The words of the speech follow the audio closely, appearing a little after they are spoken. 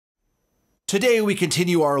Today we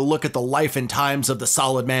continue our look at the life and times of the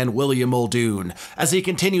solid man William Muldoon as he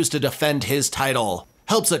continues to defend his title,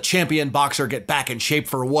 helps a champion boxer get back in shape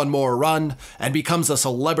for one more run, and becomes a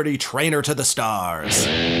celebrity trainer to the stars.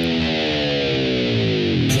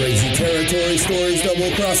 Crazy territory, stories,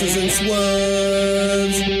 double crosses, and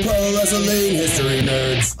swerves. Pro wrestling history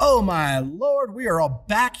nerds. Oh my lord, we are all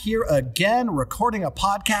back here again, recording a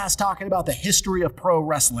podcast talking about the history of pro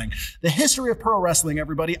wrestling. The history of pro wrestling,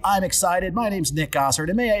 everybody. I'm excited. My name's Nick Gossard,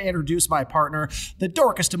 and may I introduce my partner, the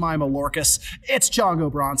Dorcas to my Malorcas. It's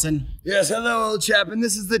Django Bronson. Yes, hello, old chap, and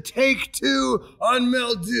this is the take 2 on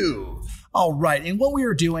Muldoon. All right, and what we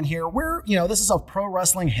are doing here, this is a pro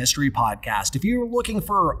wrestling history podcast. If you're looking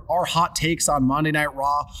for our hot takes on Monday Night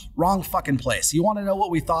Raw, wrong fucking place. You want to know what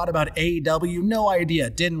we thought about AEW? No idea,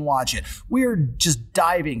 didn't watch it. We're just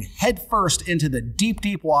diving headfirst into the deep,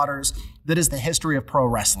 deep waters that is the history of pro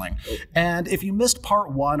wrestling. And if you missed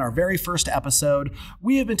part 1, our very first episode,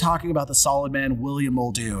 we have been talking about the solid man William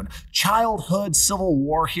Muldoon, childhood Civil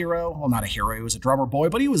War hero. Well, not a hero, he was a drummer boy,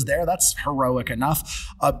 but he was there. That's heroic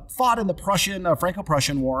enough. Fought in the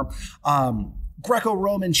Franco-Prussian War,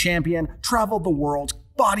 Greco-Roman champion, traveled the world,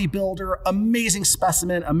 bodybuilder, amazing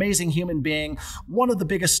specimen, amazing human being, one of the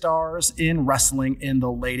biggest stars in wrestling in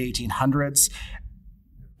the late 1800s.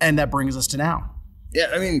 And that brings us to now.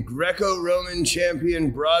 Yeah, I mean, Greco-Roman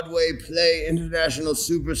champion, Broadway play, international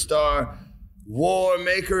superstar, war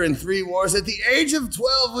maker in 3 wars. At the age of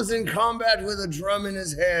 12, was in combat with a drum in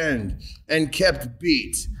his hand and kept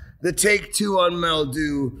beat. The take 2 on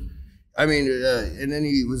Muldoon. I mean, and then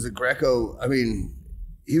he was a Greco. I mean,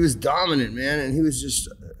 he was dominant, man, and he was just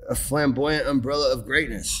a flamboyant umbrella of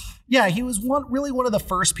greatness. Yeah, he was really one of the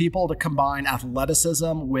first people to combine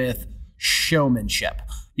athleticism with showmanship.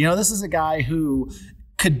 You know, this is a guy who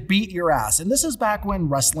could beat your ass. And this is back when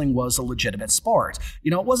wrestling was a legitimate sport. You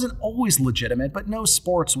know, it wasn't always legitimate, but no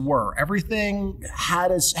sports were. Everything had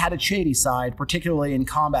a shady side, particularly in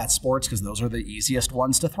combat sports, because those are the easiest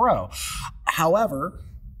ones to throw. However,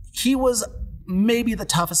 he was maybe the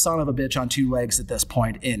toughest son of a bitch on 2 legs at this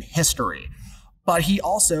point in history. But he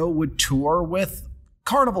also would tour with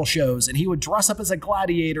carnival shows, and he would dress up as a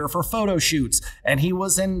gladiator for photo shoots, and he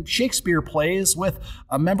was in Shakespeare plays with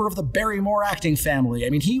a member of the Barrymore acting family. I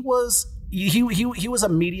mean, he was a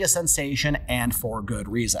media sensation, and for good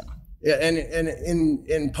reason. Yeah, and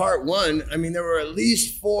in part 1, I mean, there were at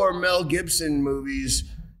least 4 Mel Gibson movies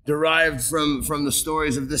derived from the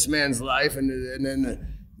stories of this man's life, and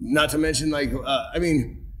then not to mention, like, I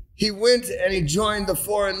mean, he went and he joined the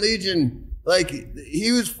Foreign Legion. Like,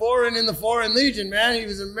 he was foreign in the Foreign Legion, man. He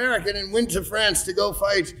was American and went to France to go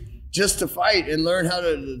fight, just to fight and learn how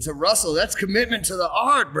to wrestle. That's commitment to the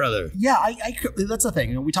art, brother. Yeah, that's the thing.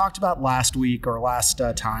 You know, we talked about last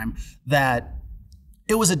time that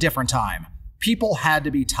it was a different time. People had to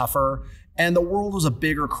be tougher, and the world was a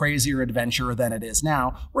bigger, crazier adventure than it is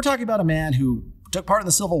now. We're talking about a man who took part in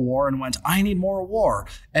the Civil War and went, I need more war,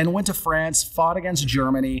 and went to France, fought against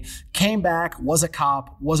Germany, came back, was a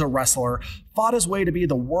cop, was a wrestler, fought his way to be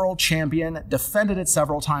the world champion, defended it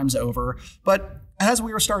several times over. But as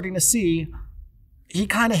we were starting to see, he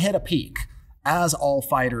kind of hit a peak, as all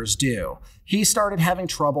fighters do. He started having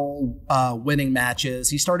trouble winning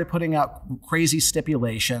matches. He started putting out crazy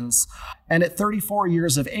stipulations. And at 34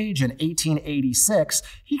 years of age in 1886,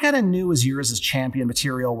 he kind of knew his years as champion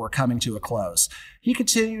material were coming to a close. He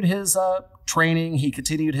continued his training. He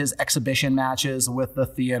continued his exhibition matches with the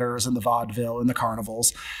theaters and the vaudeville and the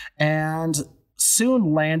carnivals, and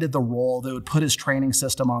soon landed the role that would put his training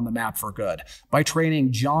system on the map for good by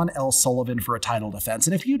training John L Sullivan for a title defense.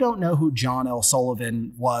 And if you don't know who John L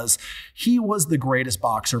Sullivan was, he was the greatest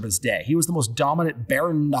boxer of his day. He was the most dominant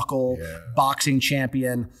bare-knuckle boxing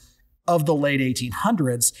champion of the late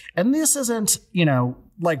 1800s. And this isn't,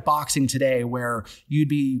 like boxing today where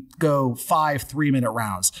you'd go 5 3-minute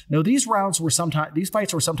rounds. No, these fights were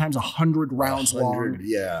sometimes 100 rounds long.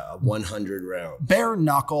 Yeah, 100 rounds. Bare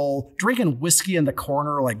knuckle, drinking whiskey in the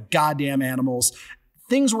corner like goddamn animals.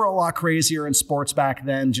 Things were a lot crazier in sports back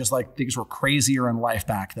then, just like things were crazier in life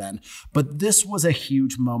back then. But this was a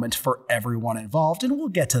huge moment for everyone involved, and we'll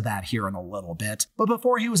get to that here in a little bit. But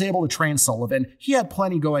before he was able to train Sullivan, he had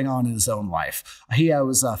plenty going on in his own life. He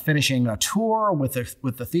was finishing a tour with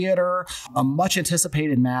the theater. A much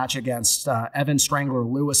anticipated match against Evan Strangler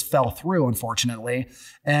Lewis fell through, unfortunately.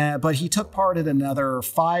 But he took part in another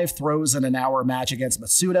 5 throws in an hour match against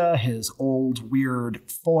Matsuda, his old weird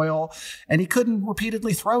foil, and he couldn't repeatedly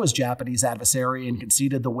throw his Japanese adversary and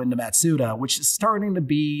conceded the win to Matsuda, which is starting to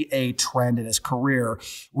be a trend in his career,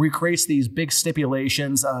 where he creates these big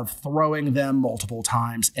stipulations of throwing them multiple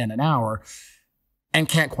times in an hour and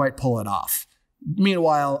can't quite pull it off.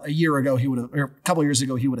 Meanwhile, a couple of years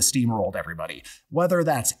ago, he would have steamrolled everybody. Whether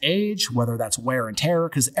that's age, whether that's wear and tear,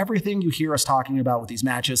 because everything you hear us talking about with these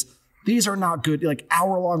matches, these are not good. Like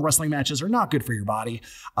hour-long wrestling matches are not good for your body.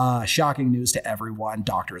 Shocking news to everyone,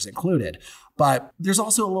 doctors included. But there's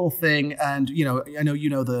also a little thing, and I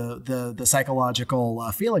know the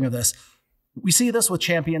psychological feeling of this. We see this with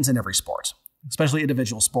champions in every sport, especially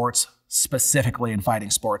individual sports, specifically in fighting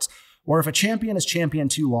sports, where if a champion is champion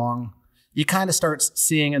too long, you kind of start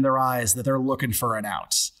seeing in their eyes that they're looking for an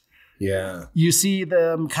out. Yeah. You see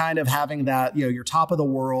them kind of having that, you're top of the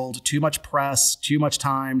world, too much press, too much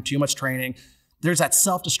time, too much training. There's that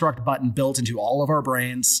self-destruct button built into all of our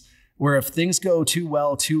brains where if things go too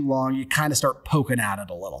well, too long, you kind of start poking at it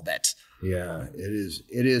a little bit. Yeah,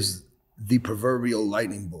 it is the proverbial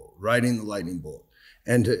lightning bolt, riding the lightning bolt.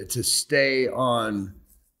 And to stay on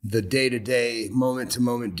the day-to-day,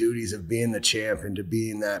 moment-to-moment duties of being the champ and to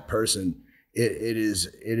being that person, it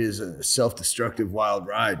is a self-destructive wild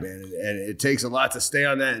ride, man. And it takes a lot to stay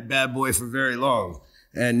on that bad boy for very long.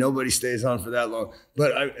 And nobody stays on for that long.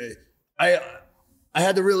 But I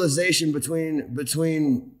had the realization between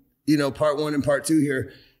part one and part two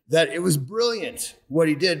here that it was brilliant what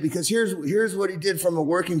he did, because here's what he did from a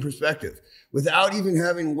working perspective. Without even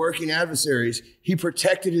having working adversaries, he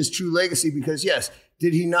protected his true legacy because, yes,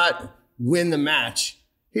 did he not win the match?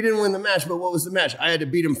 He didn't win the match, but what was the match? I had to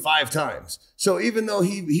beat him 5 times. So even though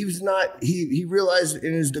he was not, he realized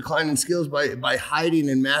in his decline in skills by hiding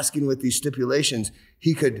and masking with these stipulations,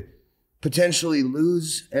 he could potentially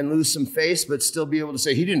lose some face, but still be able to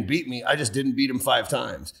say, he didn't beat me, I just didn't beat him 5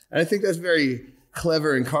 times. And I think that's very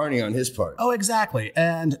clever and carny on his part. Oh, exactly.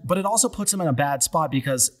 But it also puts him in a bad spot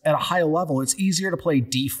because at a high level, it's easier to play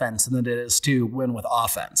defense than it is to win with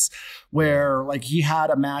offense. Where like he had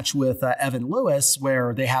a match with Evan Lewis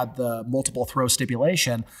where they had the multiple throw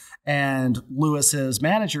stipulation, and Lewis's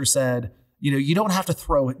manager said, you don't have to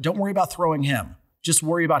throw it. Don't worry about throwing him. Just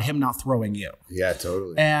worry about him not throwing you. Yeah,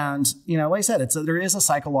 totally. And, like I said, there is a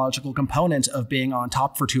psychological component of being on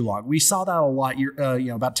top for too long. We saw that a lot,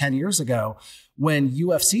 about 10 years ago when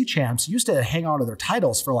UFC champs used to hang on to their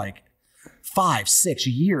titles for like 5-6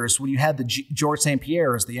 years when you had the George St.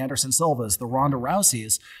 Pierre's, the Anderson Silvas, the Ronda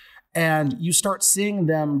Rouseys, and you start seeing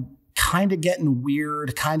them kind of getting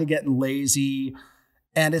weird, kind of getting lazy.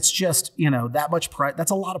 And it's just, that much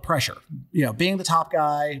that's a lot of pressure. Being the top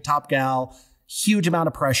guy, top gal, huge amount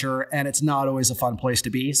of pressure, and it's not always a fun place to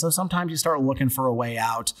be. So sometimes you start looking for a way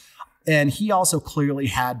out. And he also clearly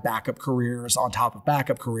had backup careers on top of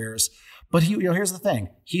backup careers. But here's the thing.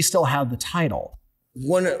 He still had the title.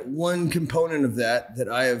 One component of that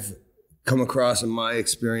I have come across in my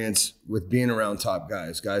experience with being around top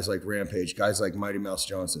guys like Rampage, guys like Mighty Mouse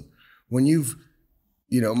Johnson, when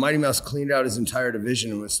Mighty Mouse cleaned out his entire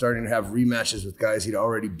division and was starting to have rematches with guys he'd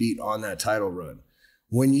already beat on that title run.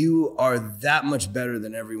 When you are that much better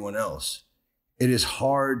than everyone else, it is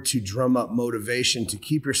hard to drum up motivation to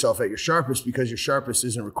keep yourself at your sharpest because your sharpest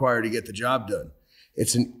isn't required to get the job done.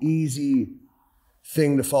 It's an easy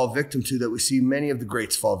thing to fall victim to that we see many of the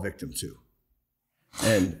greats fall victim to.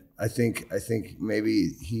 And I think maybe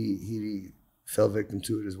he fell victim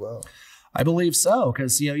to it as well. I believe so,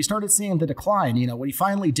 because you started seeing the decline. When he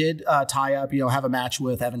finally did tie up, have a match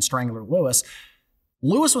with Evan Strangler Lewis.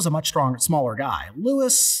 Lewis was a much smaller guy.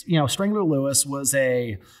 Lewis, Strangler Lewis was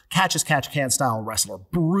a catch-as-catch-can style wrestler,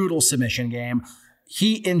 brutal submission game.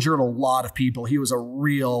 He injured a lot of people. He was a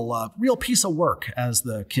real piece of work, as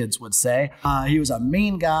the kids would say. He was a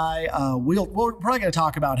mean guy. We're probably going to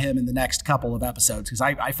talk about him in the next couple of episodes because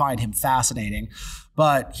I find him fascinating.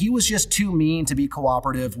 But he was just too mean to be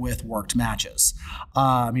cooperative with worked matches.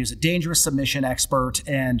 He was a dangerous submission expert,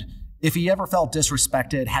 and if he ever felt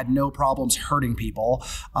disrespected, had no problems hurting people.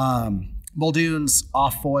 Muldoon's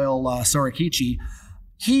off-foil Sorikichi,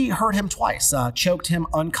 he hurt him twice, choked him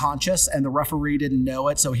unconscious, and the referee didn't know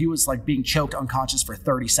it, so he was like being choked unconscious for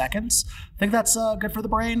 30 seconds. Think that's good for the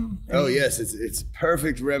brain? Oh, yes. It's a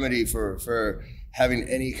perfect remedy for having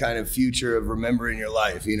any kind of future of remembering your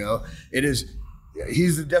life, It is.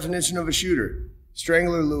 He's the definition of a shooter.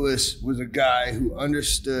 Strangler Lewis was a guy who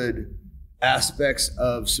understood aspects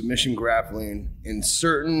of submission grappling in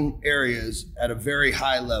certain areas at a very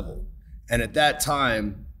high level. And at that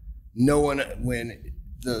time, when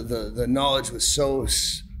the knowledge was so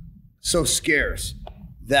scarce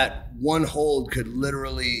that one hold could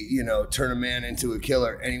literally, turn a man into a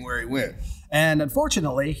killer anywhere he went. And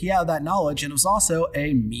unfortunately, he had that knowledge, and was also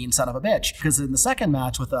a mean son of a bitch. Because in the second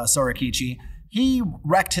match with Sorikichi, he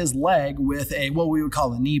wrecked his leg with what we would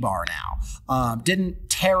call a knee bar now. Didn't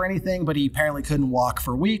tear anything, but he apparently couldn't walk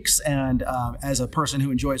for weeks. And as a person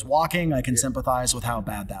who enjoys walking, I can sympathize with how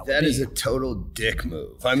bad that would be. That is a total dick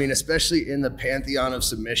move. I mean, especially in the pantheon of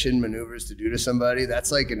submission maneuvers to do to somebody,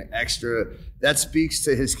 that's like an extra, that speaks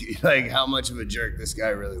to his, like how much of a jerk this guy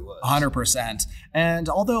really was. 100%. And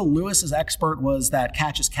although Lewis's expert was that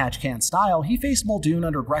catch-as-catch-can style, he faced Muldoon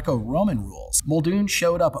under Greco-Roman rules. Muldoon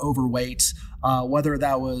showed up overweight, whether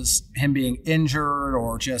that was him being injured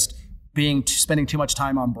or just spending too much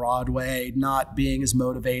time on Broadway, not being as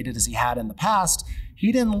motivated as he had in the past.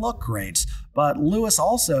 He didn't look great. But Lewis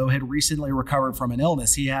also had recently recovered from an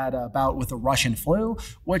illness. He had a bout with the Russian flu,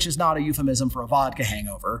 which is not a euphemism for a vodka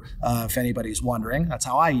hangover, if anybody's wondering. That's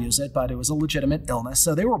how I use it, but it was a legitimate illness.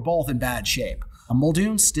 So they were both in bad shape.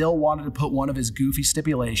 Muldoon still wanted to put one of his goofy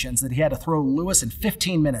stipulations that he had to throw Lewis in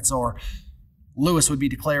 15 minutes or Lewis would be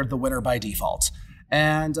declared the winner by default.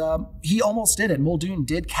 And he almost did it. Muldoon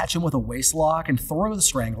did catch him with a waist lock and throw the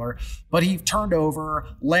Strangler, but he turned over,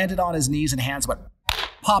 landed on his knees and hands, but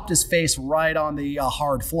popped his face right on the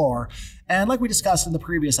hard floor. And like we discussed in the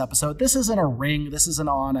previous episode, this isn't a ring. This isn't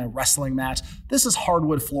on a wrestling mat. This is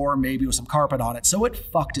hardwood floor, maybe with some carpet on it. So it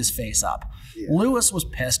fucked his face up. Yeah. Lewis was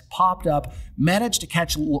pissed, popped up, managed to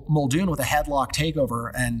catch Muldoon with a headlock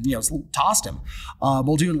takeover and, tossed him.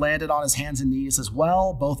 Muldoon landed on his hands and knees as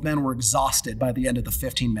well. Both men were exhausted by the end of the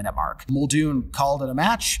 15-minute mark. Muldoon called it a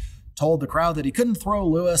match, told the crowd that he couldn't throw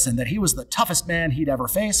Lewis and that he was the toughest man he'd ever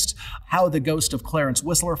faced. How the ghost of Clarence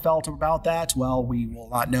Whistler felt about that, well, we will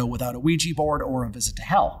not know without a Ouija board or a visit to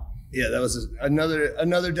hell. Yeah, that was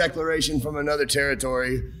another declaration from another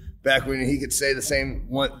territory back when he could say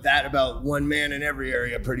that about one man in every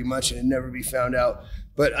area pretty much and it'd never be found out.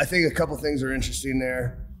 But I think a couple things are interesting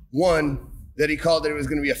there. One, that he called it was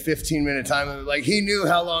going to be a 15-minute time limit. Like he knew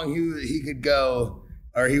how long he could go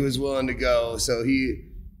or he was willing to go. So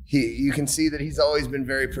you can see that he's always been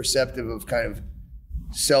very perceptive of kind of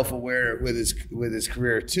self-aware with his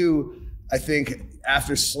career. Two, I think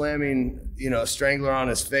after slamming, Strangler on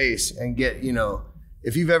his face and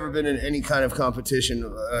if you've ever been in any kind of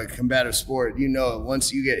competition, combative sport,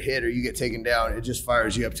 once you get hit or you get taken down, it just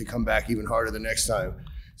fires you up to come back even harder the next time.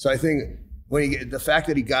 So I think the fact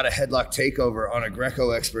that he got a headlock takeover on a Greco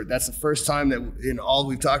expert, that's the first time that in all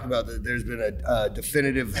we've talked about that there's been a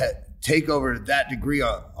definitive takeover to that degree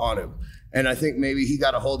on him. And I think maybe he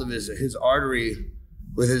got a hold of his artery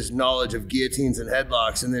with his knowledge of guillotines and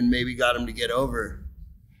headlocks and then maybe got him to get over.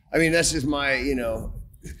 I mean, that's just my,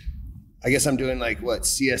 I guess I'm doing like what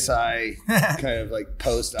CSI kind of like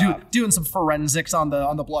post-op. Doing some forensics on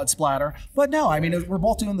the blood splatter. But no, I mean, we're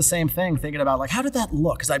both doing the same thing, thinking about like, how did that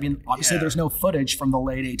look? Because I mean, obviously there's no footage from the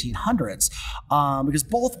late 1800s because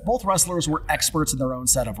both wrestlers were experts in their own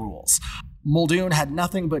set of rules. Muldoon had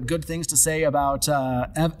nothing but good things to say about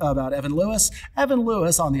Evan Lewis. Evan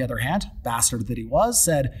Lewis, on the other hand, bastard that he was,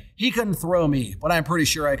 said, he couldn't throw me, but I'm pretty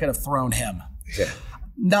sure I could have thrown him. Yeah.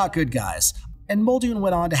 Not good guys. And Muldoon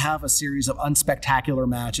went on to have a series of unspectacular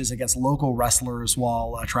matches against local wrestlers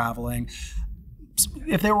while traveling.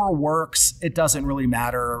 If there were works, it doesn't really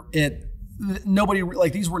matter.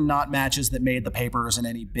 These were not matches that made the papers in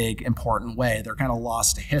any big, important way. They're kind of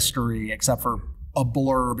lost to history, except for a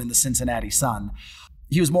blurb in the Cincinnati Sun.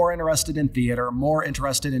 He was more interested in theater, more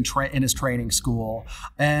interested in his training school,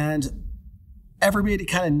 and everybody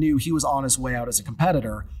kind of knew he was on his way out as a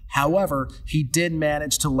competitor. However, he did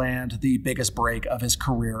manage to land the biggest break of his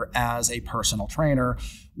career as a personal trainer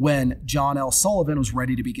when John L Sullivan was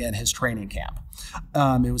ready to begin his training camp.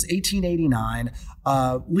 It was 1889.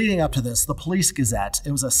 Leading up to this, the Police Gazette,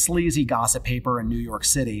 it was a sleazy gossip paper in New York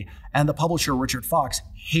City, and the publisher Richard Fox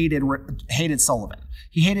hated Sullivan.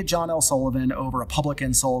 He hated John L Sullivan over a public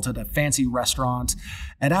insult at a fancy restaurant,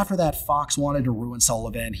 and after that, Fox wanted to ruin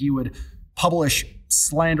Sullivan. He would publish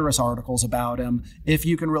slanderous articles about him. If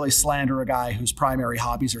you can really slander a guy whose primary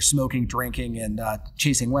hobbies are smoking, drinking, and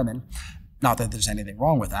chasing women, not that there's anything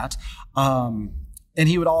wrong with that. And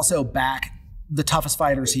he would also back the toughest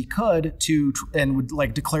fighters he could and would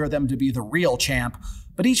like declare them to be the real champ,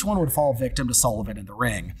 but each one would fall victim to Sullivan in the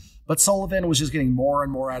ring. But Sullivan was just getting more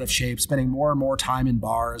and more out of shape, spending more and more time in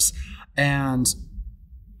bars, and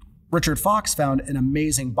Richard Fox found an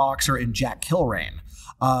amazing boxer in Jack Kilrain.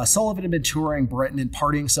 Sullivan had been touring Britain and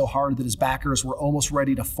partying so hard that his backers were almost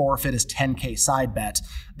ready to forfeit his $10K side bet,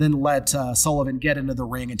 then let Sullivan get into the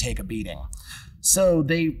ring and take a beating. So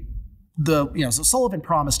so Sullivan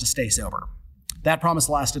promised to stay sober. That promise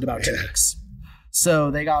lasted about 2 weeks.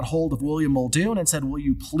 So they got hold of William Muldoon and said, will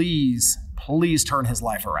you please turn his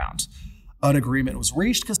life around? An agreement was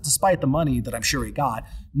reached because despite the money that I'm sure he got,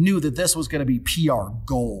 knew that this was going to be PR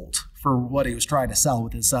gold for what he was trying to sell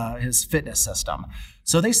with his fitness system.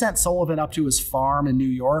 So they sent Sullivan up to his farm in New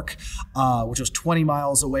York, which was 20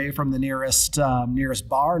 miles away from the nearest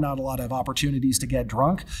bar. Not a lot of opportunities to get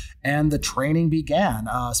drunk. And the training began.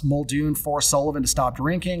 Muldoon forced Sullivan to stop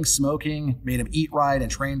drinking, smoking, made him eat right and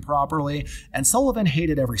train properly. And Sullivan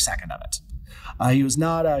hated every second of it. He was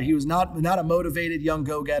not a motivated young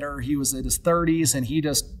go-getter. He was in his 30s, and he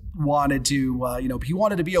just wanted to, he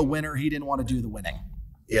wanted to be a winner. He didn't want to do the winning.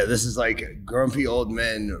 Yeah, this is like grumpy old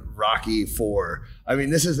men Rocky IV. I mean,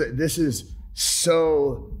 this is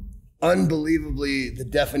so unbelievably the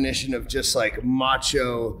definition of just like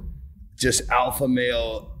macho, just alpha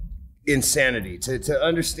male insanity. To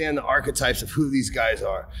understand the archetypes of who these guys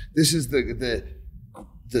are. This is the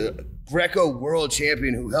Greco world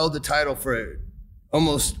champion who held the title for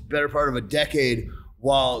almost better part of a decade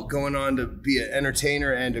while going on to be an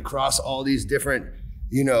entertainer and to cross all these different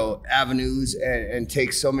avenues and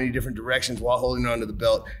take so many different directions while holding on to the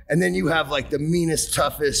belt. And then you have like the meanest,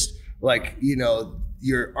 toughest,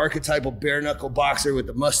 your archetypal bare knuckle boxer with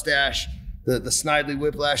the mustache, the Snidely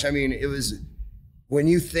Whiplash. I mean, it was, when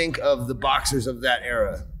you think of the boxers of that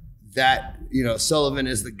era, that, Sullivan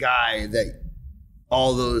is the guy that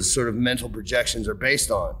all those sort of mental projections are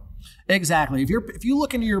based on. Exactly. If you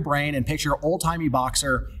look into your brain and picture old-timey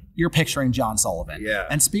boxer, you're picturing John Sullivan. Yeah.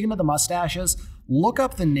 And speaking of the mustaches, look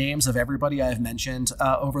up the names of everybody I've mentioned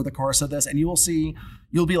over the course of this, and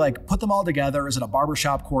you'll be like, put them all together. Is it a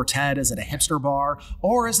barbershop quartet? Is it a hipster bar?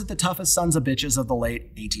 Or is it the toughest sons of bitches of the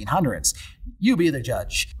late 1800s? You be the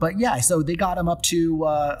judge. But yeah, so they got him up to,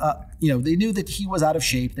 they knew that he was out of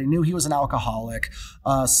shape. They knew he was an alcoholic.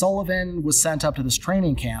 Sullivan was sent up to this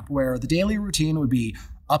training camp where the daily routine would be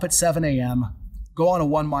up at 7 a.m., go on a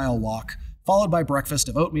 1-mile walk, followed by breakfast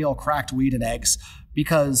of oatmeal, cracked wheat, and eggs,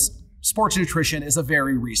 because sports nutrition is a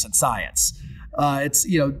very recent science. They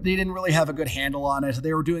didn't really have a good handle on it.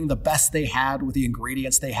 They were doing the best they had with the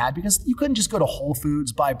ingredients they had, because you couldn't just go to Whole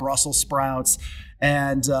Foods, buy Brussels sprouts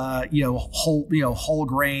and, whole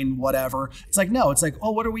grain, whatever. It's like, no, it's like,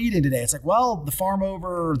 oh, what are we eating today? It's like, well, the farm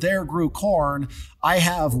over there grew corn. I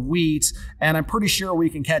have wheat, and I'm pretty sure we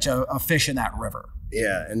can catch a fish in that river.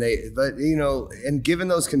 Yeah. And given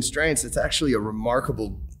those constraints, it's actually a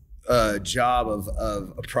remarkable job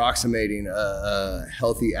of approximating a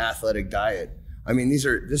healthy athletic diet. I mean, this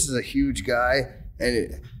is a huge guy,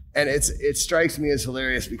 and it strikes me as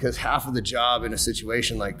hilarious because half of the job in a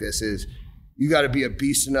situation like this is you got to be a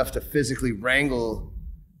beast enough to physically wrangle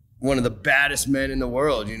one of the baddest men in the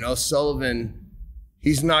world. Sullivan,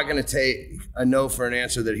 he's not going to take a no for an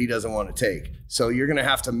answer that he doesn't want to take. So you're going to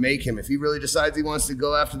have to make him. If he really decides he wants to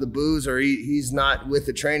go after the booze or he's not with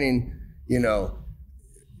the training,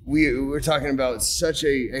 we're talking about such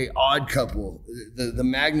a odd couple. The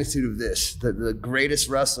magnitude of this, the greatest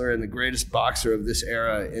wrestler and the greatest boxer of this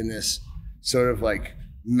era in this sort of like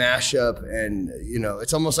mashup, and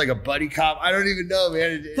it's almost like a buddy cop. I don't even know,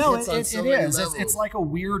 man. It is. It's like a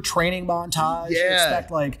weird training montage. Yeah. You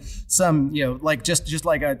expect like some, like just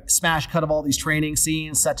like a smash cut of all these training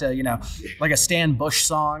scenes set to, like a Stan Bush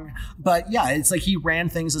song. But yeah, it's like he ran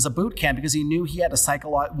things as a boot camp because he knew he had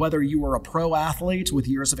to whether you were a pro athlete with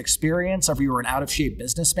years of experience or if you were an out of shape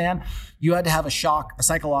businessman, you had to have a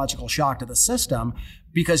psychological shock to the system,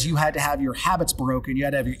 because you had to have your habits broken. You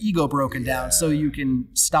had to have your ego broken down so you can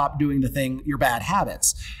stop doing your bad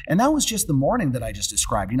habits. And that was just the morning that I just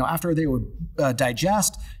described. After they would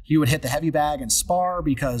digest, he would hit the heavy bag and spar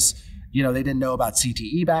because, they didn't know about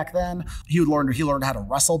CTE back then. He learned how to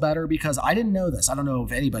wrestle better, because I didn't know this. I don't know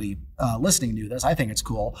if anybody listening knew this. I think it's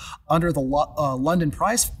cool. Under the London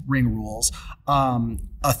prize ring rules,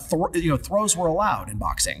 throws were allowed in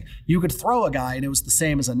boxing. You could throw a guy and it was the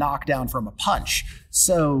same as a knockdown from a punch.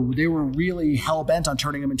 So they were really hell-bent on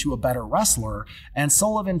turning him into a better wrestler. And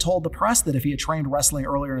Sullivan told the press that if he had trained wrestling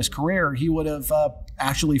earlier in his career, he would have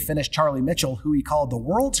actually finished Charlie Mitchell, who he called the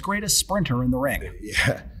world's greatest sprinter in the ring.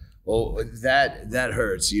 Yeah. Well, that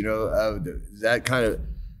hurts, that kind of,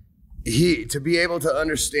 to be able to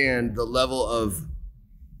understand the level of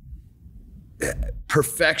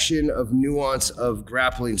perfection of nuance of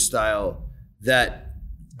grappling style that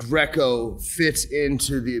Greco fits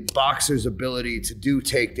into the boxer's ability to do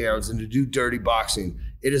takedowns and to do dirty boxing.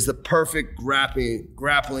 It is the perfect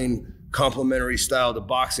grappling complementary style to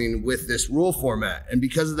boxing with this rule format. And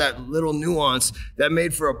because of that little nuance, that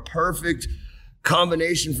made for a perfect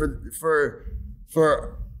combination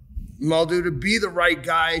for Muldoon to be the right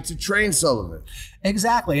guy to train Sullivan.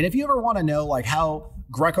 Exactly. And if you ever want to know like how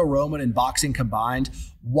Greco-Roman and boxing combined,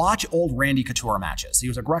 watch old Randy Couture matches. He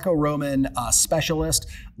was a Greco-Roman specialist,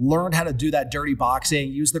 learned how to do that dirty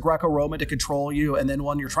boxing, use the Greco-Roman to control you, and then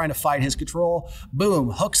when you're trying to fight his control,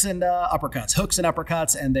 boom, hooks and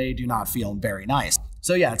uppercuts, and they do not feel very nice.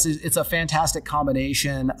 So yeah, it's a fantastic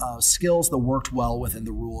combination of skills that worked well within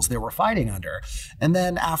the rules they were fighting under. And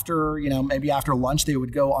then after, maybe after lunch, they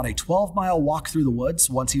would go on a 12-mile walk through the woods.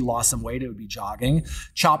 Once he lost some weight, it would be jogging,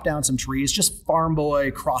 chop down some trees, just farm boy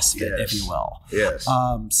CrossFit, if you will. Yes.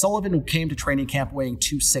 Sullivan came to training camp weighing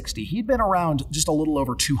 260. He'd been around just a little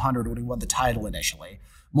over 200 when he won the title initially.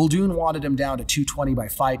 Muldoon wanted him down to 220 by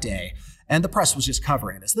fight day, and the press was just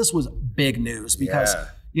covering this. This was big news because... Yeah.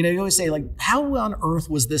 You always say, like, how on earth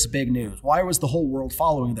was this big news? Why was the whole world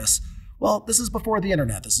following this? Well, this is before the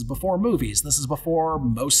internet. This is before movies. This is before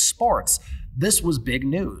most sports. This was big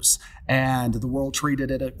news, and the world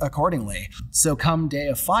treated it accordingly. So come day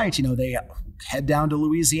of fight, they head down to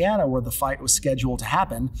Louisiana where the fight was scheduled to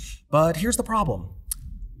happen. But here's the problem.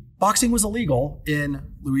 Boxing was illegal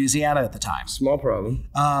in Louisiana at the time. Small problem.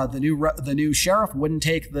 The new sheriff wouldn't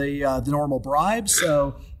take the normal bribe,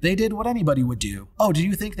 so they did what anybody would do. Oh, do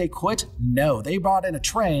you think they quit? No, they brought in a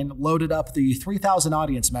train, loaded up the 3,000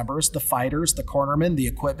 audience members, the fighters, the cornermen, the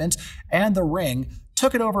equipment, and the ring,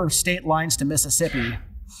 took it over state lines to Mississippi,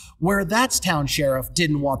 where that town sheriff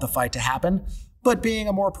didn't want the fight to happen. But being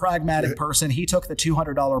a more pragmatic person, he took the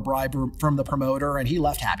 $200 bribe from the promoter and he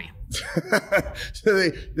left happy. So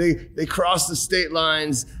they crossed the state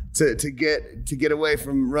lines to get away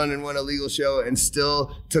from running one illegal show, and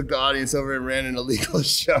still took the audience over and ran an illegal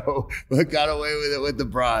show, but got away with it with the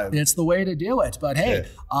bribe. It's the way to do it. But hey,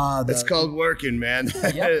 that's called working, man.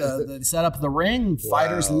 They set up the ring.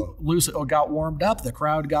 Fighters got warmed up. The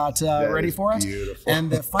crowd got ready for it. Beautiful. And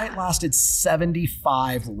the fight lasted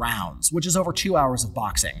 75 rounds, which is over 2 hours of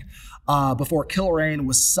boxing. Before Kilrain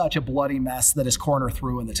was such a bloody mess that his corner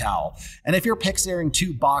threw in the towel. And if you're picturing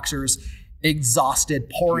two boxers exhausted,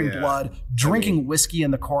 pouring blood, drinking whiskey in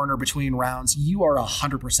the corner between rounds, you are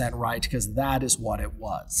 100% right, because that is what it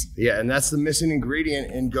was. Yeah, and that's the missing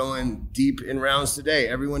ingredient in going deep in rounds today.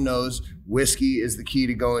 Everyone knows whiskey is the key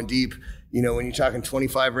to going deep. When you're talking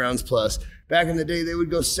 25 rounds plus. Back in the day, they would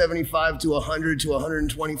go 75 to 100 to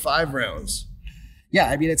 125 rounds. Yeah,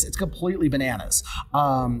 I mean, it's completely bananas.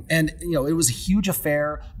 And it was a huge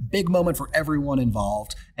affair, big moment for everyone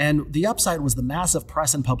involved. And the upside was the massive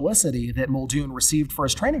press and publicity that Muldoon received for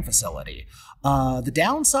his training facility. The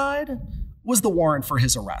downside was the warrant for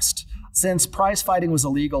his arrest. Since prize fighting was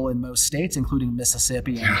illegal in most states, including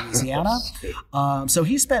Mississippi and Louisiana, so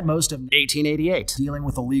he spent most of 1888 dealing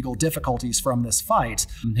with the legal difficulties from this fight.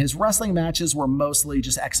 His wrestling matches were mostly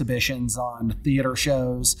just exhibitions on theater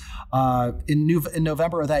shows. In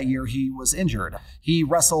November of that year, he was injured. He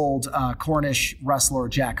wrestled Cornish wrestler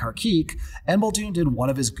Jack Carkeek, and Muldoon did one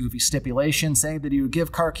of his goofy stipulations, saying that he would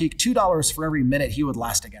give Carkeek $2 for every minute he would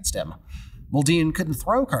last against him. Muldoon couldn't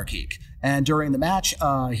throw Carkeek, and during the match,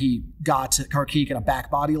 he got Carkeek in a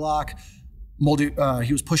back body lock.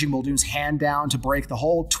 He was pushing Muldoon's hand down to break the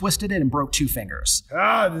hold, twisted it, and broke 2 fingers.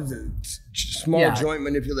 Small joint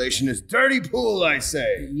manipulation is dirty pool, I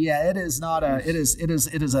say. Yeah, it is not a.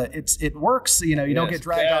 It works. You don't get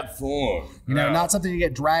dragged bad form. Not something you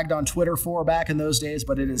get dragged on Twitter for back in those days,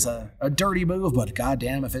 but it is a dirty move. But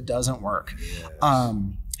goddamn, if it doesn't work. Yes.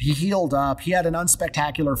 He healed up. He had an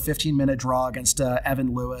unspectacular 15-minute draw against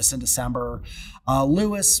Evan Lewis in December.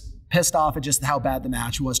 Lewis, pissed off at just how bad the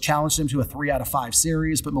match was, challenged him to a 3 out of 5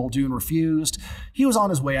 series, but Muldoon refused. He was on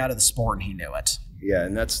his way out of the sport, and he knew it. Yeah,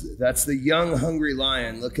 and that's the young, hungry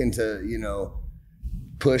lion looking to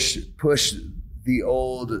push the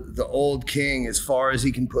old king as far as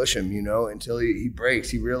he can push him, until he breaks.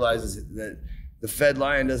 He realizes that the fed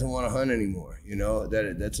lion doesn't want to hunt anymore.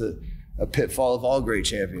 That's a pitfall of all great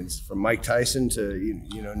champions, from Mike Tyson to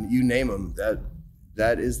you name them.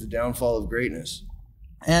 That is the downfall of greatness.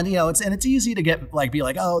 And it's easy to be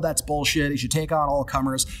like, oh, that's bullshit. You should take on all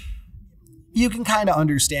comers. You can kind of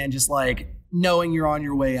understand just knowing you're on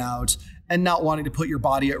your way out and not wanting to put your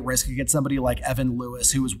body at risk against somebody like Evan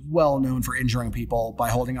Lewis, who was well known for injuring people by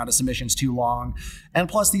holding on to submissions too long. And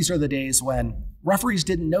plus, these are the days when referees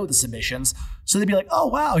didn't know the submissions, so they'd be like, oh,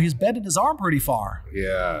 wow, he's bending his arm pretty far.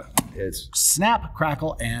 Yeah. It's snap,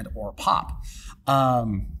 crackle, and or pop.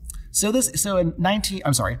 In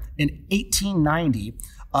 1890,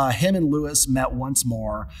 him and Lewis met once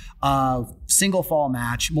more. Single fall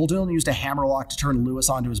match. Muldoon used a hammerlock to turn Lewis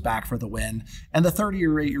onto his back for the win. And the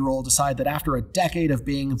 38-year-old decided that after a decade of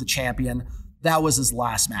being the champion, that was his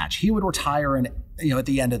last match. He would retire at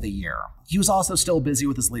the end of the year. He was also still busy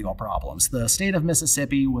with his legal problems. The state of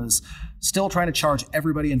Mississippi was still trying to charge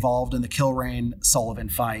everybody involved in the Kilrain-Sullivan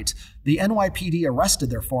fight. The NYPD arrested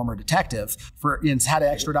their former detective and had to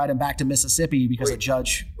extradite him back to Mississippi because a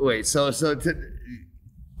judge...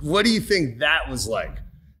 What do you think that was like?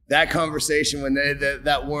 That conversation when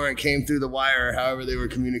that warrant came through the wire, or however they were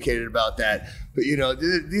communicated about that. But,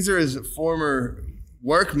 these are his former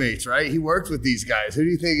workmates, right? He worked with these guys. What do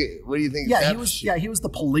you think? Yeah, he was the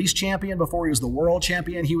police champion before he was the world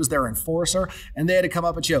champion. He was their enforcer, and they had to come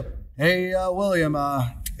up and show, hey, William,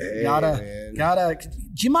 do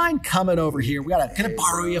you mind coming over here? Can I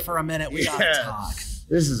borrow you for a minute? We gotta talk.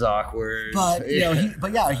 This is awkward. But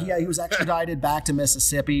he was extradited back to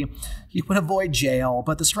Mississippi. He would avoid jail,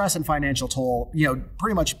 but the stress and financial toll,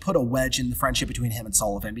 pretty much put a wedge in the friendship between him and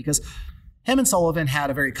Sullivan, because him and Sullivan had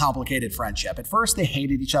a very complicated friendship. At first, they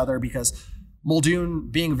hated each other because Muldoon,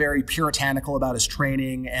 being very puritanical about his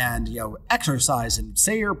training and exercise and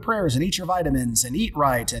say your prayers and eat your vitamins and eat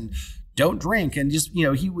right and don't drink, and just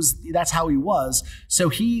that's how he was. So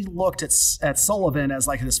he looked at Sullivan as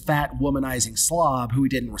like this fat womanizing slob who he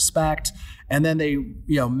didn't respect. And then they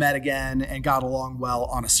met again and got along well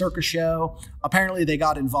on a circus show. Apparently they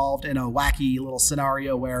got involved in a wacky little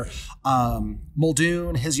scenario where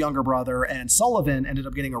Muldoon, his younger brother, and Sullivan ended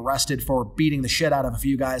up getting arrested for beating the shit out of a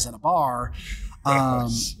few guys in a bar.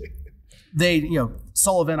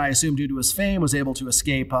 Sullivan, I assume due to his fame, was able to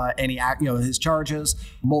escape his charges.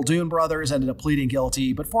 Muldoon brothers ended up pleading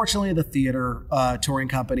guilty, but fortunately the theater touring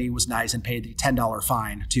company was nice and paid the $10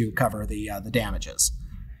 fine to cover the damages.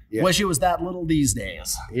 Yeah. Wish it was that little these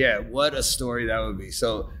days. Yeah, what a story that would be.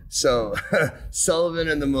 So Sullivan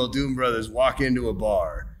and the Muldoon brothers walk into a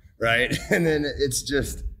bar, right? And then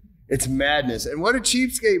it's madness. And what a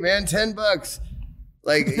cheapskate, man, $10.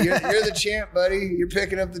 Like, you're the champ, buddy. You're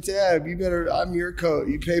picking up the tab. I'm your coat.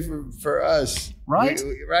 You pay for us. Right?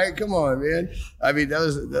 Right? Come on, man. I mean, that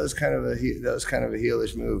was kind of a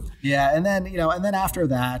heelish move. Yeah, and then after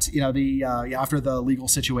that, after the legal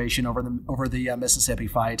situation over the Mississippi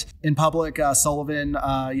fight in public, Sullivan,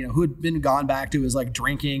 who had been gone back to his like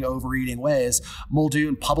drinking, overeating ways,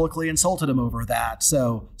 Muldoon publicly insulted him over that.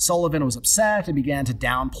 So Sullivan was upset and began to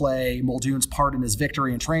downplay Muldoon's part in his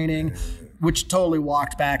victory and training, which totally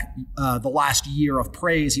walked back the last year of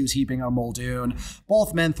praise he was heaping on Muldoon.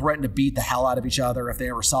 Both men threatened to beat the hell out of each other if they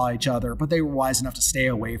ever saw each other, but they were wise enough to stay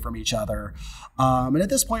away from each other. And at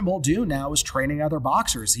this point, Muldoon now was training other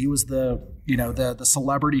boxers. He was the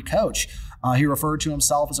celebrity coach. He referred to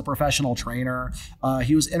himself as a professional trainer.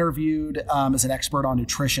 He was interviewed as an expert on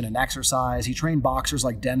nutrition and exercise. He trained boxers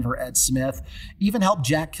like Denver Ed Smith, even helped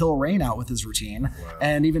Jack Kilrain out with his routine. Wow.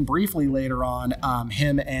 And even briefly later on,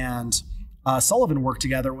 him and Sullivan worked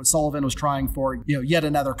together when Sullivan was trying for yet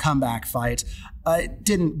another comeback fight. It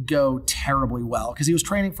didn't go terribly well because he was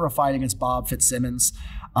training for a fight against Bob Fitzsimmons.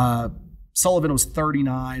 Sullivan was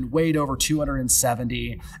 39, weighed over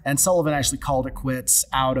 270, and Sullivan actually called it quits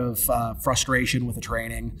out of frustration with the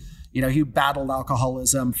training. He battled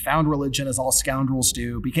alcoholism, found religion as all scoundrels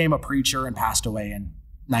do, became a preacher, and passed away in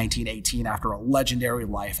 1918 after a legendary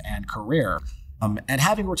life and career. And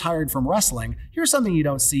having retired from wrestling, here's something you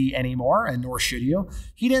don't see anymore, and nor should you.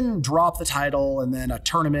 He didn't drop the title and then a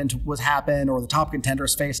tournament happened or the top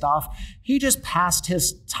contenders faced off. He just passed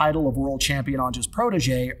his title of world champion on to his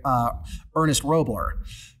protege, Ernest Robler,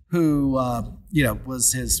 who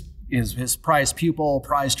was his prize pupil,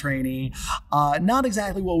 prize trainee. Not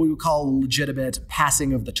exactly what we would call a legitimate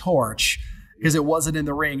passing of the torch, because it wasn't in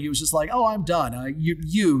the ring. He was just like, "Oh, I'm done.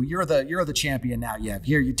 You're the champion now. Yeah,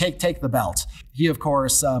 here, you take the belt." He, of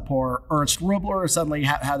course, poor Ernst Rubler, suddenly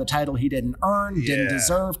had the title he didn't earn, didn't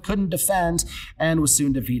deserve, couldn't defend, and was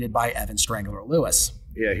soon defeated by Evan Strangler Lewis.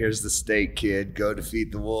 Yeah, here's the steak, kid. Go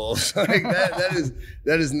defeat the wolves. Like that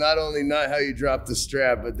is not only not how you drop the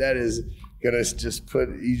strap, but that is gonna just put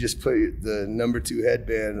the number 2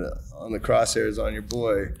 headband on the crosshairs on your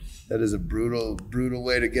boy. That is a brutal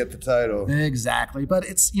way to get the title. Exactly. But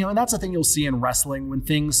it's, and that's the thing you'll see in wrestling when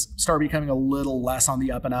things start becoming a little less on the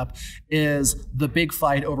up and up, is the big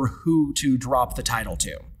fight over who to drop the title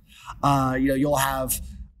to. You'll have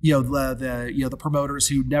the promoters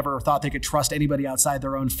who never thought they could trust anybody outside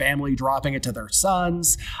their own family dropping it to their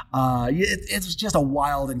sons. It's just a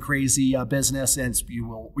wild and crazy business, and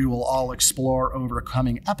we will all explore over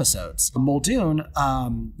coming episodes. Muldoon,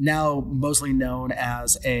 now mostly known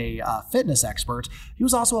as a fitness expert, he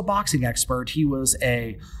was also a boxing expert. He was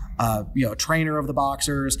a trainer of the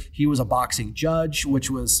boxers. He was a boxing judge, which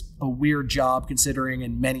was a weird job considering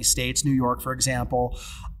in many states, New York, for example,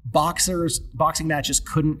 boxing matches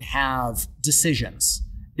couldn't have decisions.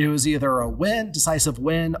 It was either a decisive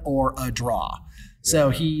win, or a draw. So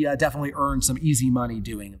he definitely earned some easy money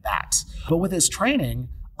doing that. But with his training,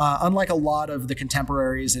 unlike a lot of the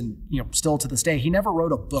contemporaries and still to this day, he never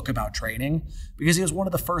wrote a book about training because he was one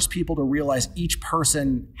of the first people to realize each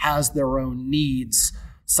person has their own needs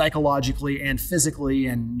psychologically and physically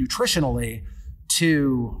and nutritionally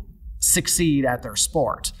to succeed at their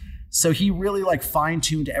sport. So he really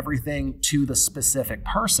fine-tuned everything to the specific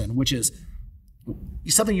person, which is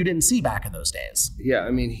something you didn't see back in those days. Yeah, I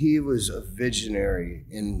mean, he was a visionary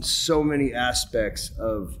in so many aspects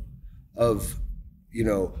of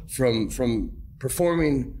from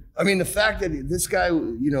performing. I mean, the fact that this guy,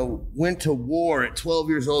 went to war at 12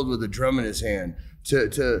 years old with a drum in his hand,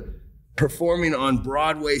 to performing on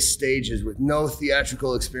Broadway stages with no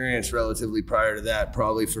theatrical experience relatively prior to that,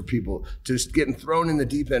 probably for people, just getting thrown in the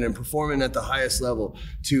deep end and performing at the highest level,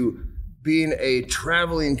 to being a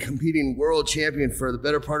traveling, competing world champion for the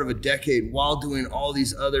better part of a decade while doing all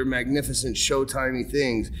these other magnificent showtimey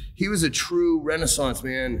things. He was a true Renaissance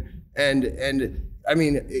man. And I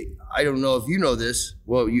mean, I don't know if you know this.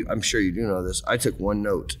 Well, I'm sure you do know this. I took one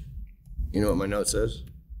note. You know what my note says?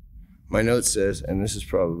 My note says, and this is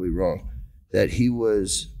probably wrong, that he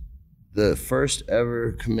was the first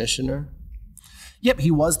ever commissioner. Yep,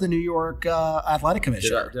 he was the New York athletic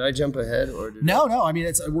commissioner. Did I jump ahead, or No. I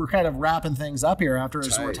mean, we're kind of wrapping things up here after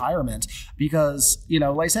his retirement because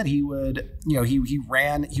like I said, he would he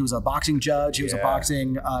ran. He was a boxing judge. He was a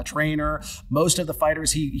boxing trainer. Most of the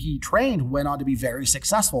fighters he trained went on to be very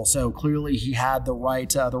successful. So clearly, he had the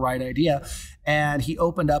right idea, and he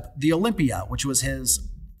opened up the Olympia, which was his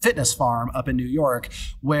fitness farm up in New York,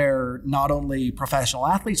 where not only professional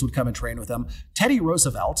athletes would come and train with him. Teddy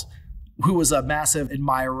Roosevelt, who was a massive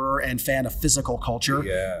admirer and fan of physical culture,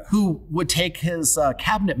 who would take his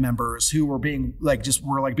cabinet members who were being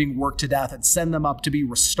being worked to death and send them up to be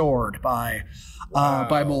restored by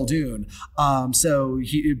Muldoon. So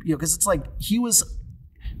he, because it's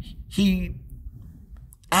he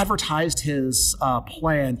advertised his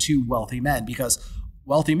plan to wealthy men, because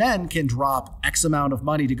wealthy men can drop X amount of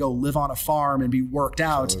money to go live on a farm and be worked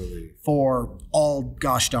out for all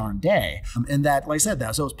gosh darn day. And that, like I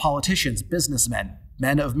said, so it's politicians, businessmen,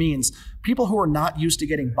 men of means, people who are not used to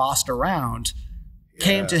getting bossed around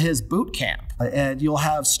came to his boot camp. And you'll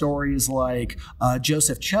have stories like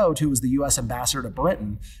Joseph Choate, who was the U.S. ambassador to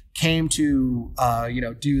Britain, came to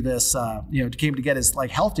do this, came to get his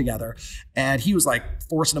health together, and he was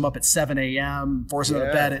forcing him up at 7 a.m., forcing him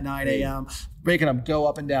to bed at 9 a.m., making him go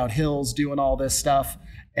up and down hills, doing all this stuff.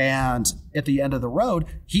 And at the end of the road,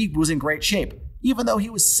 he was in great shape, even though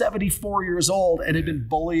he was 74 years old and had been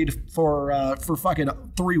bullied for fucking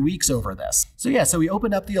 3 weeks over this. So he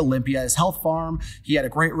opened up the Olympia, his health farm. He had a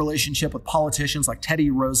great relationship with politicians like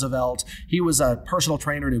Teddy Roosevelt. He was a personal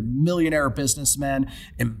trainer to millionaire businessmen,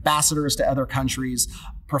 ambassadors to other countries,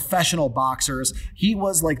 professional boxers. He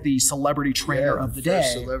was the celebrity trainer of the day.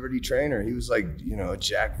 Celebrity trainer. He was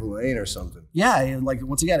Jack Verlaine or something. Yeah, and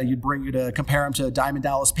once again, you'd compare him to Diamond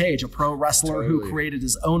Dallas Page, a pro wrestler who created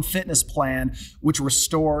his own fitness plan, which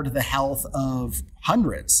restored the health of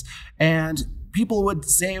hundreds. And people would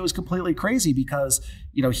say it was completely crazy because,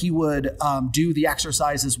 he would do the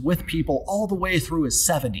exercises with people all the way through his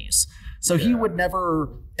 70s. So he would never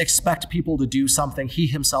expect people to do something he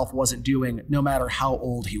himself wasn't doing, no matter how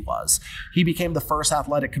old he was. He became the first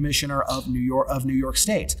athletic commissioner of New York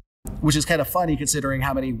State, which is kind of funny considering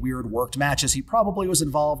how many weird worked matches he probably was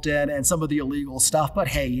involved in and some of the illegal stuff. But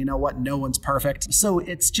hey, you know what? No one's perfect. So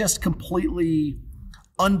it's just completely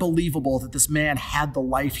unbelievable that this man had the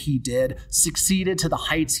life he did, succeeded to the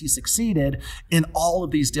heights he succeeded in all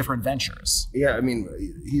of these different ventures. Yeah, I mean,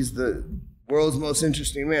 he's the world's most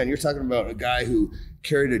interesting man. You're talking about a guy who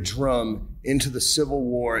carried a drum into the Civil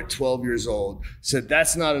War at 12 years old, said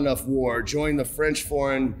that's not enough war, joined the French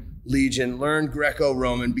Foreign Legion, learned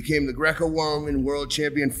Greco-Roman, became the Greco-Roman world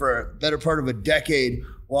champion for a better part of a decade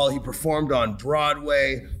while he performed on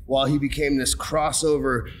Broadway, while he became this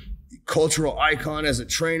crossover cultural icon as a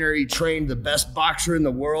trainer. He trained the best boxer in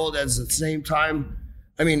the world at the same time.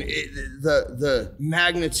 I mean, the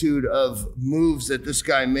magnitude of moves that this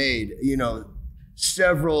guy made,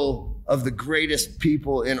 several of the greatest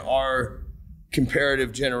people in our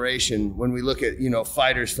comparative generation, when we look at,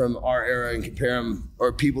 fighters from our era and compare them,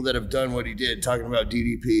 or people that have done what he did, talking about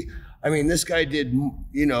DDP. I mean, this guy did,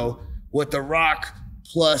 what The Rock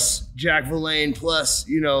plus Jack Verlaine plus,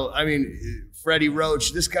 Freddie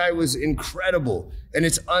Roach. This guy was incredible. And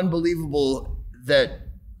it's unbelievable that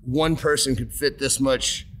one person could fit this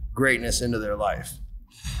much greatness into their life.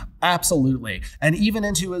 Absolutely. And even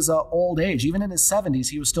into his old age, even in his 70s,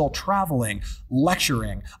 he was still traveling,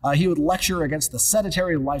 lecturing. He would lecture against the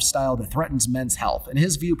sedentary lifestyle that threatens men's health. In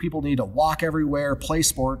his view, people need to walk everywhere, play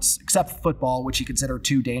sports, except football, which he considered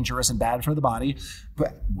too dangerous and bad for the body.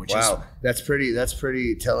 Wow, that's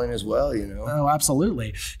pretty telling as well, you know? Oh,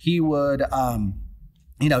 absolutely. He would...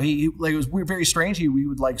 he like, it was very strange. He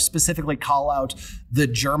would like specifically call out the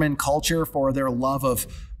German culture for their love of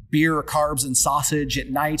beer, carbs, and sausage at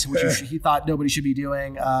night, which he thought nobody should be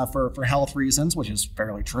doing for health reasons, which is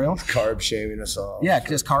fairly true. Carb shaming us all. Yeah,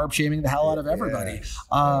 just carb shaming the hell out of everybody.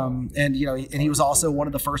 And he was also one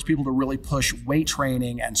of the first people to really push weight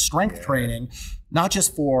training and strength training, not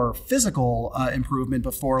just for physical improvement,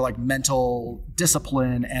 but for like mental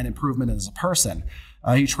discipline and improvement as a person.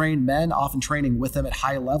 He trained men, often training with him at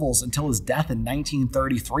high levels until his death in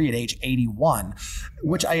 1933 at age 81,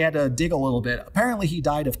 which I had to dig a little bit. Apparently, he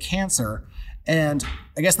died of cancer. And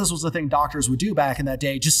I guess this was the thing doctors would do back in that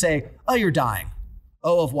day. Just say, oh, you're dying.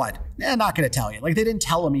 Oh, of what? Not going to tell you. Like, they didn't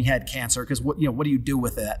tell him he had cancer because what do you do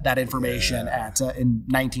with that information in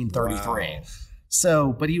 1933? Wow.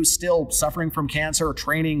 So, but he was still suffering from cancer,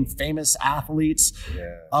 training famous athletes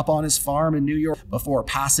up on his farm in New York before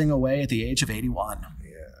passing away at the age of 81.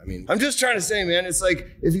 Yeah, I mean, I'm just trying to say, man, it's like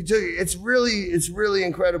if you took, it's really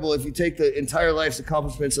incredible if you take the entire life's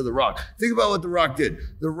accomplishments of The Rock. Think about what The Rock did.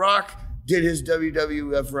 The Rock did his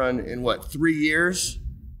WWF run in what, 3 years,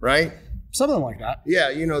 right? Something like that.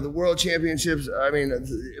 Yeah, the World Championships. I mean,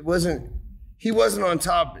 he wasn't on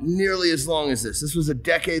top nearly as long as this. This was a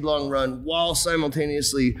decade-long run while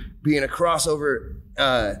simultaneously being a crossover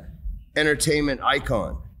entertainment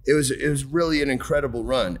icon. It was really an incredible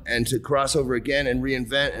run. And to cross over again and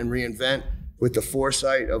reinvent with the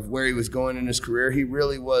foresight of where he was going in his career, he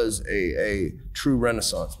really was a true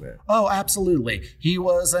renaissance man. Oh, absolutely. He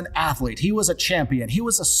was an athlete. He was a champion. He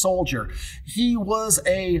was a soldier. He was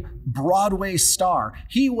a Broadway star.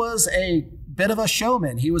 He was a bit of a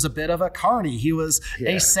showman. He was a bit of a carny. He was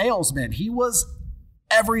a salesman. He was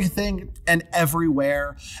everything and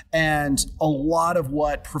everywhere. And a lot of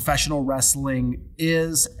what professional wrestling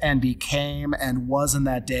is and became and was in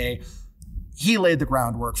that day, he laid the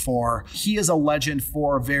groundwork for. He is a legend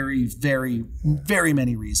for very, very, very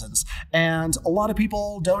many reasons. And a lot of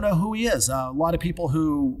people don't know who he is. A lot of people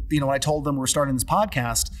who, when I told them we're starting this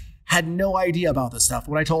podcast, had no idea about this stuff.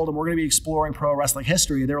 When I told them we're going to be exploring pro wrestling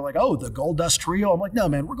history, they were like, oh, the Goldust Trio. I'm like, no,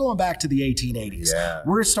 man, we're going back to the 1880s. Yeah.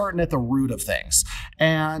 We're starting at the root of things.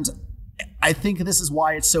 And I think this is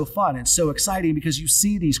why it's so fun and so exciting, because you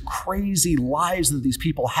see these crazy lives that these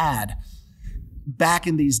people had back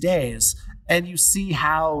in these days, and you see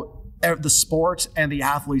how the sport and the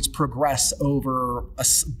athletes progress over a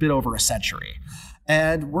bit over a century.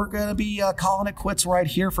 And we're going to be calling it quits right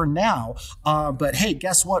here for now. But hey,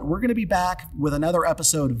 guess what? We're going to be back with another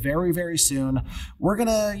episode very, very soon. We're going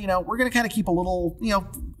to kind of keep a little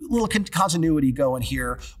continuity going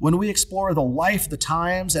here when we explore the life, the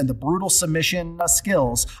times, and the brutal submission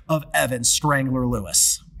skills of Evan Strangler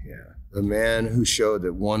Lewis. Yeah, the man who showed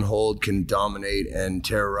that one hold can dominate and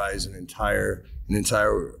terrorize an entire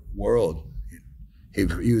world. He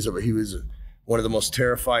was one of the most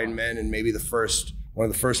terrifying men, and maybe one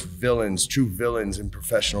of the first true villains in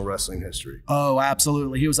professional wrestling history. Oh,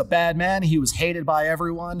 absolutely. He was a bad man. He was hated by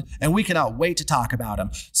everyone, and we cannot wait to talk about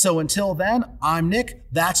him. So until then, I'm Nick.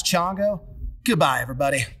 That's Chongo. Goodbye,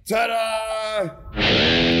 everybody. Ta-da!